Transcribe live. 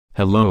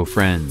Hello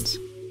friends.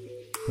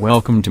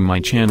 Welcome to my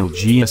channel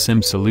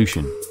GSM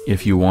Solution.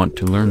 If you want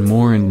to learn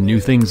more and new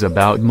things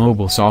about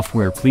mobile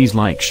software, please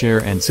like, share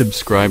and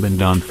subscribe, and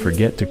don't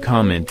forget to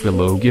comment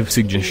below. Give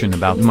suggestion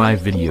about my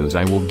videos.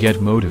 I will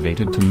get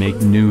motivated to make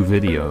new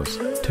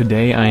videos.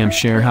 Today I am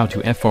share how to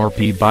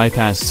FRP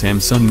bypass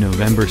Samsung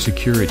November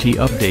security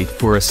update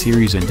for a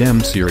series and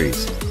M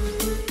series.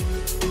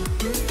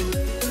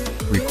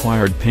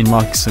 Required pin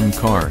lock SIM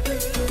card.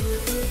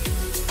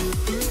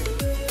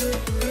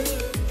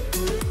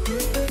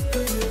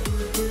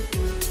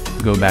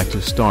 Go back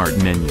to Start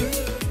menu.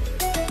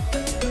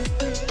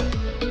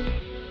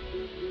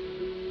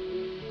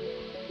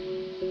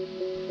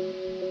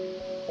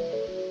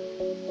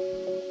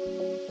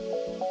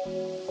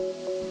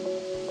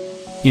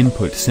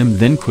 Input SIM,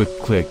 then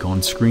click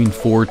on screen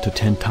 4 to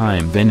 10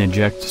 times, then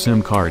eject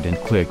SIM card and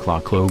click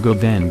lock logo,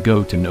 then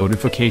go to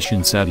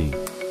notification setting.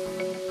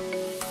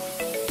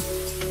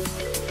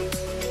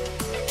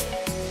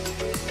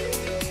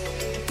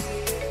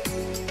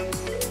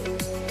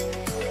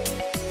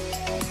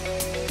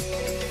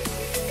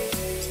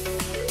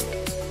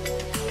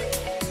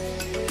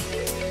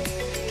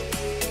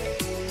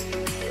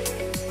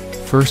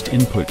 First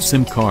input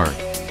SIM card.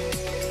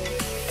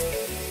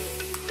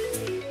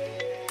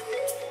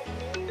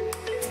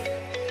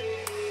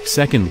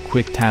 Second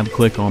quick tab,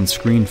 click on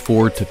screen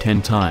 4 to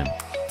 10 times.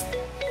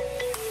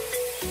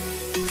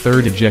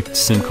 Third eject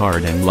SIM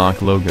card and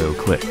lock logo,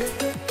 click.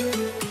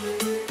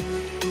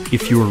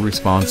 If your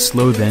response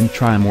slow, then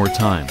try more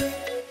time.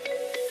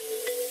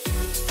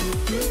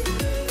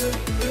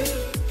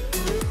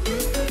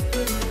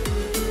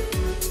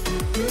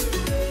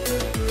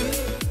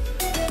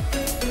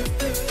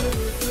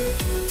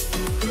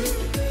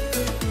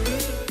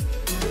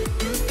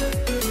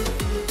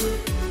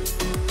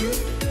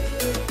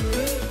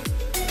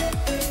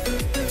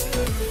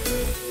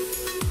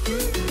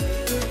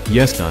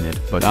 Yes, done it,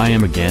 but I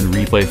am again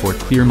replay for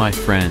clear, my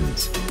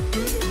friends.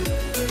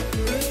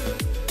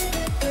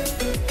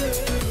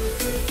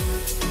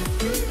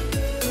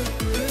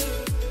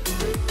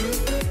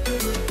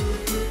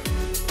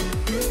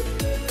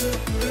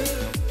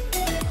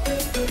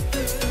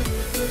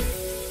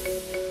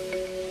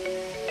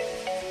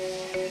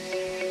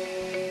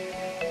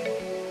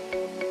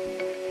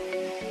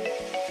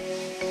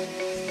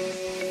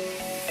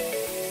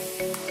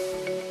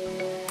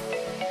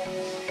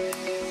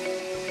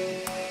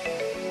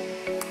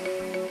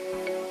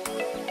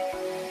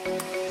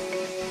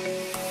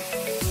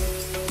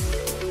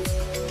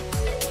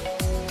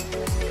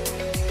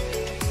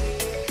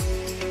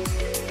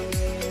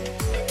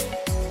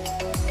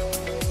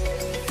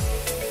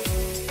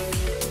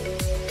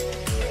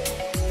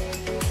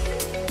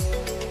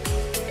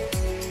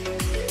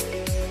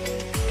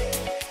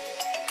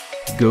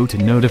 Go to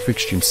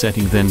notification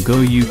setting, then go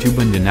YouTube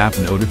and in app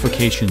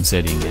notification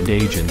setting and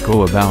agent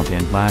go about,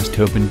 and last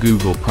open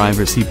Google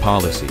privacy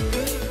policy.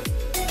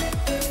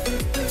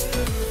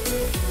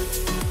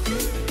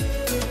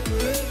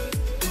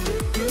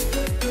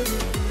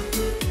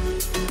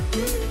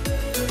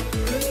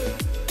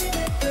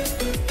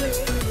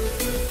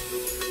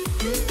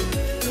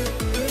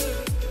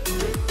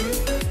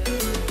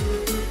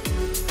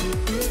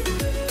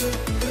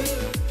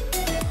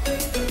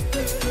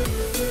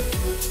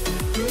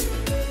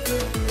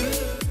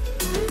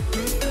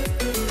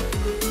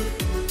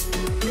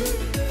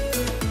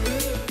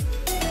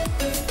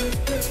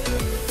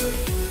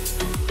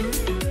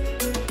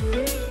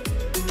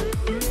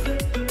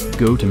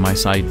 Go to my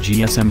site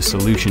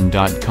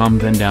gsmsolution.com,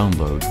 then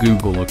download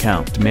Google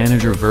Account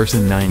Manager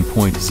version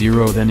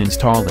 9.0, then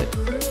install it.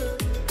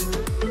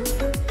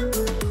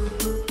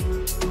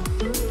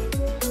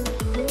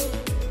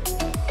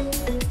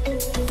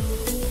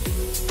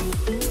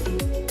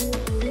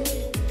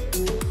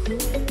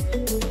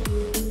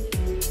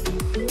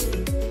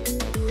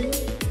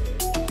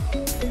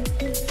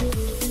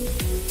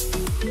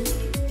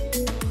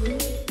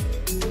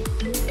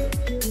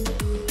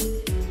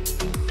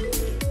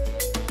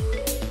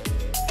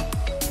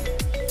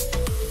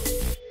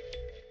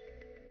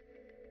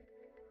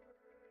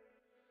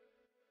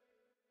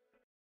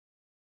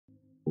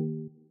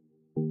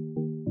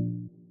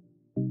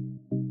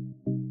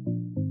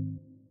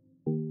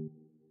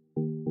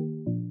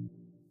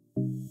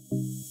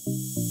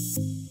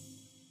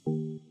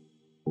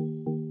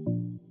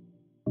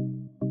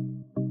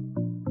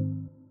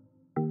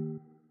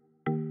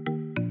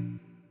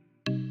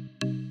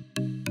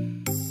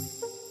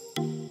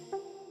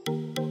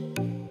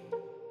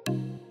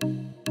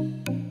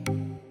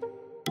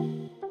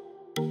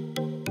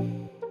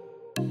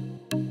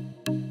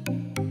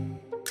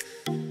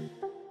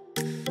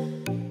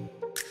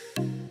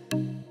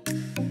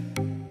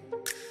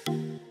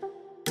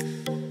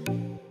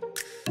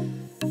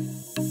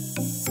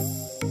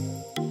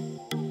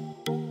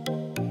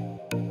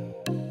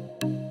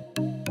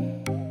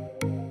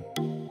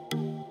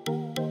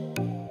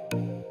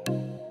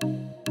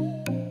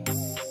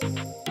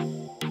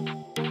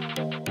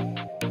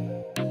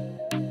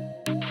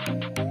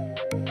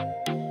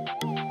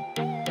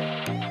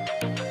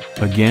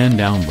 Again,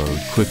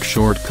 download Quick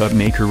Shortcut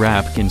Maker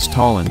app,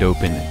 install and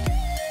open it.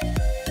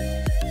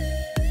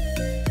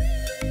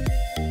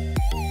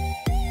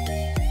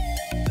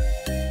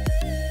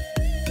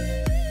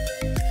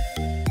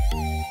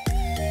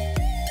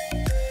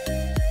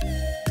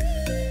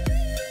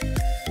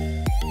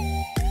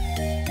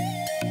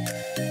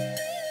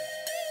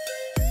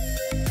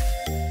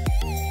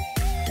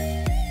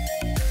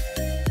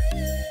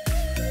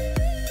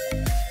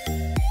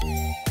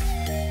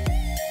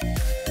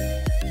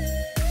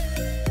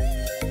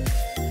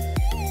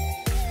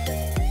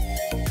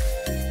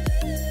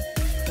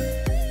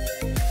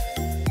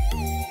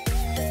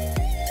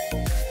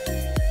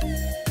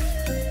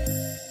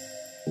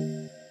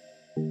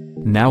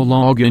 Now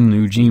log in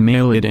new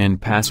Gmail ID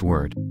and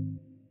password.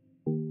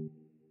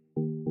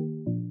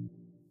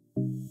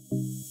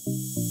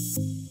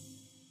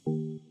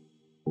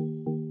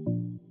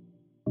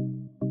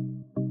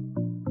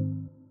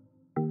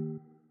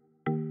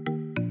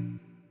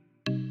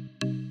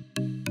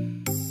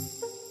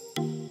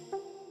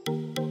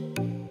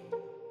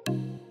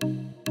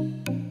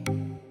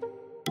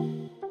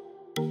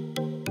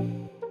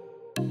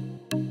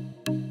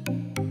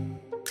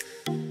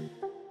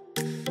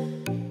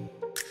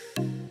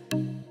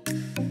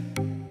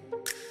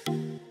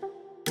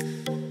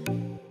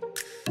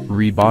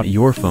 Reboot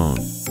your phone.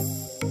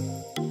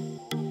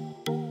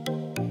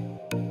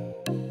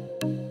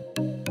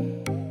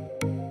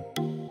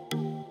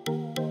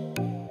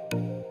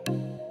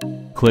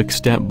 Click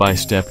Step by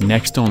Step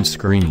next on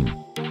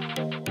screen.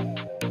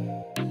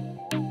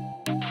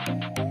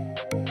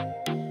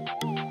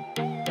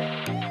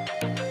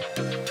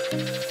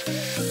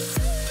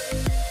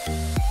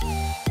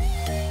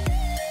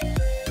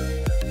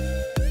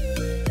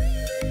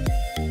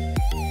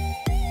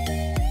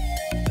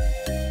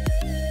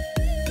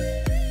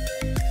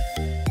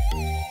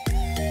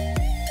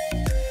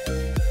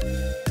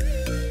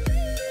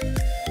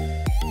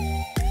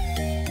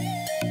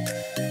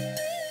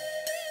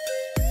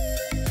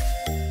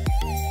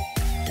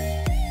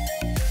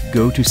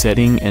 Go to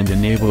Setting and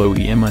enable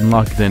OEM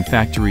Unlock, then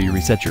factory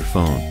reset your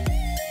phone.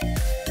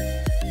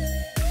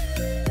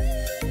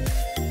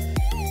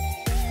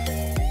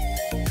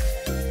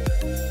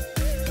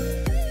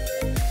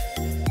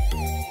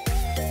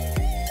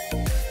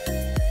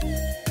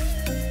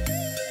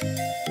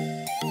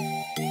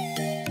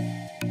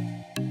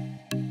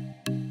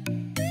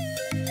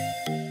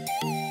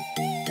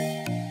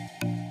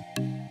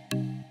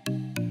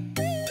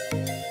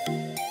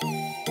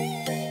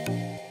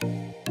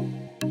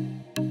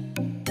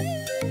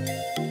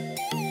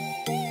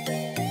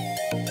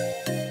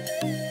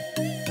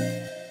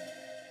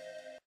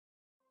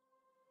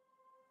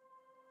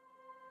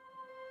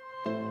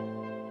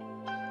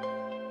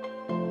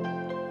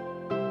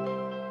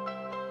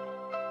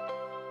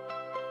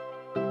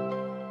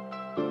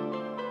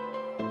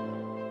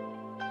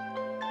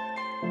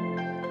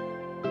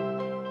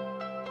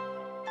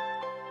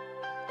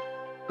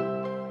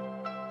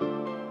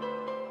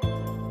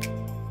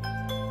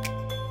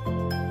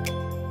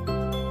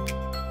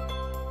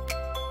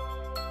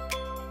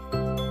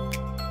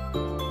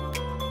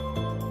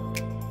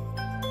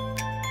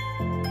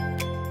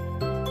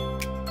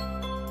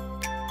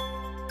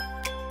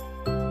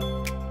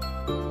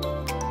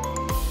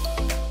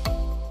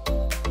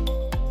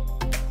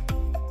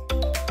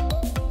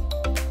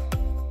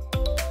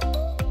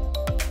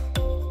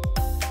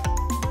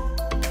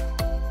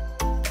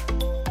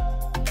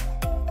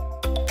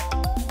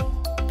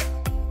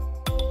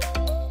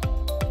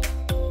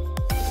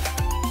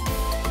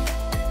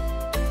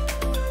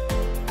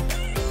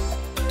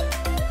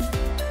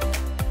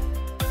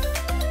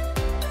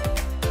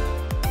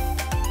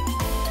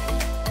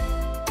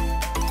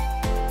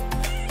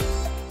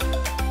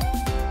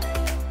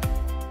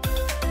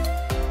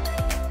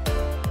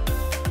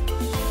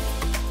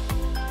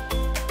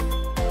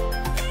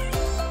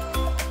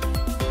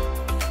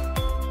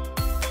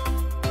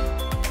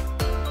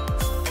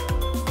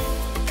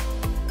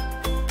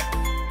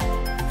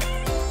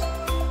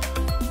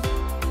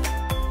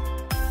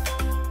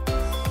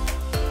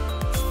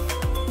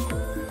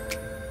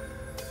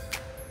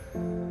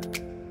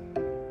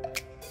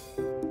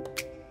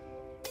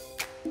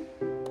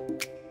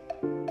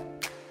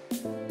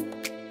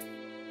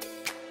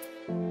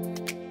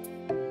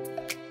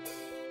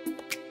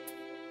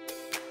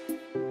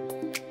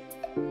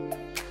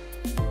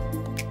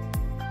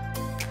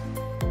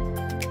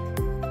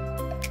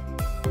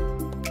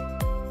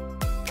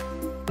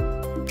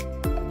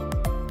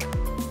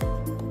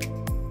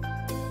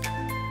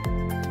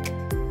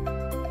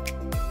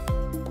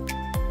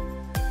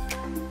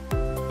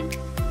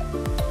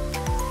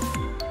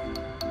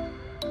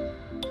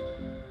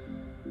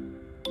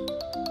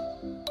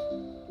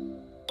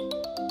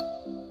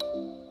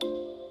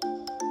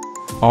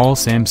 All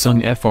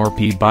Samsung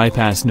FRP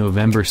bypass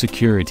November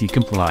security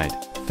complied.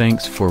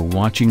 Thanks for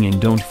watching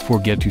and don't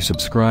forget to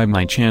subscribe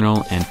my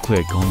channel and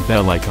click on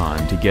bell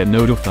icon to get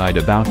notified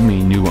about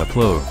me new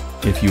upload.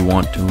 If you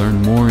want to learn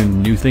more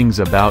and new things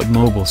about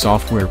mobile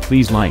software,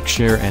 please like,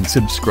 share and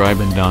subscribe,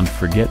 and don't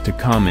forget to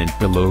comment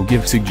below.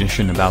 Give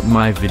suggestion about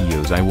my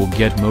videos. I will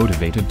get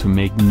motivated to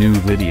make new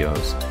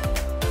videos.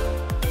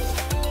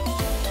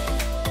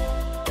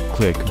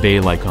 Click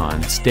bell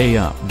icon, stay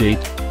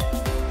update.